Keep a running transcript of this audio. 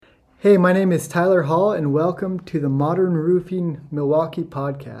Hey, my name is Tyler Hall, and welcome to the Modern Roofing Milwaukee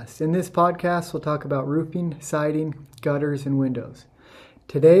podcast. In this podcast, we'll talk about roofing, siding, gutters, and windows.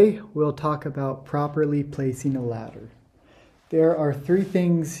 Today, we'll talk about properly placing a ladder. There are three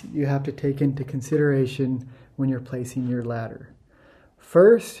things you have to take into consideration when you're placing your ladder.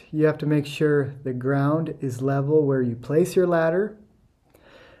 First, you have to make sure the ground is level where you place your ladder.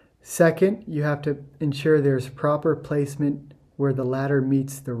 Second, you have to ensure there's proper placement where the ladder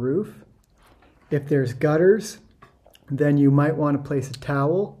meets the roof. If there's gutters, then you might want to place a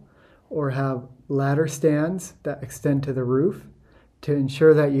towel or have ladder stands that extend to the roof to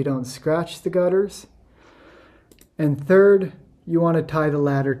ensure that you don't scratch the gutters. And third, you want to tie the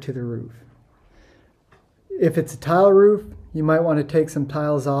ladder to the roof. If it's a tile roof, you might want to take some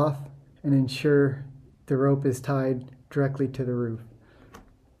tiles off and ensure the rope is tied directly to the roof.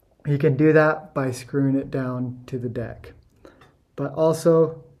 You can do that by screwing it down to the deck. But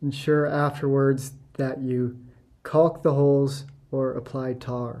also ensure afterwards that you caulk the holes or apply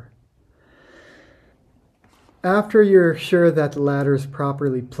tar. After you're sure that the ladder is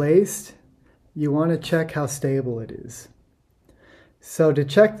properly placed, you want to check how stable it is. So to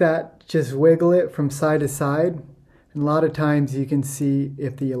check that, just wiggle it from side to side, and a lot of times you can see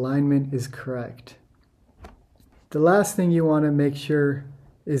if the alignment is correct. The last thing you want to make sure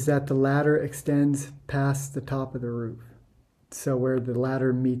is that the ladder extends past the top of the roof. So where the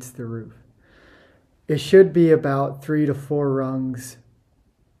ladder meets the roof. It should be about 3 to 4 rungs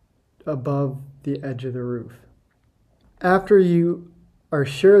above the edge of the roof. After you are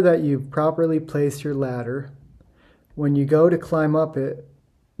sure that you've properly placed your ladder, when you go to climb up it,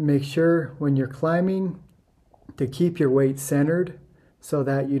 make sure when you're climbing to keep your weight centered so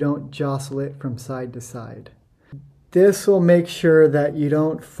that you don't jostle it from side to side. This will make sure that you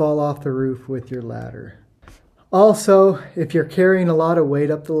don't fall off the roof with your ladder. Also, if you're carrying a lot of weight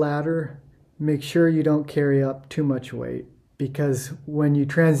up the ladder, make sure you don't carry up too much weight, because when you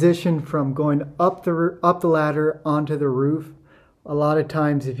transition from going up the ladder onto the roof, a lot of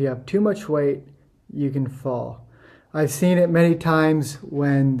times if you have too much weight, you can fall. I've seen it many times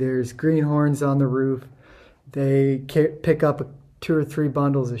when there's greenhorns on the roof. They pick up 2 or 3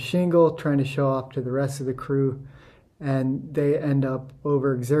 bundles of shingle trying to show off to the rest of the crew, and they end up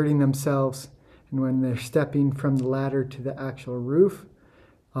overexerting themselves. And when they're stepping from the ladder to the actual roof,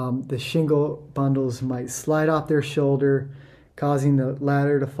 the shingle bundles might slide off their shoulder, causing the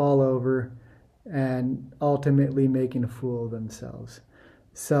ladder to fall over and ultimately making a fool of themselves.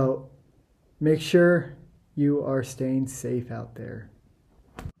 So make sure you are staying safe out there.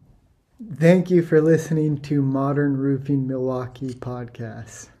 Thank you for listening to Modern Roofing Milwaukee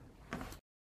podcast.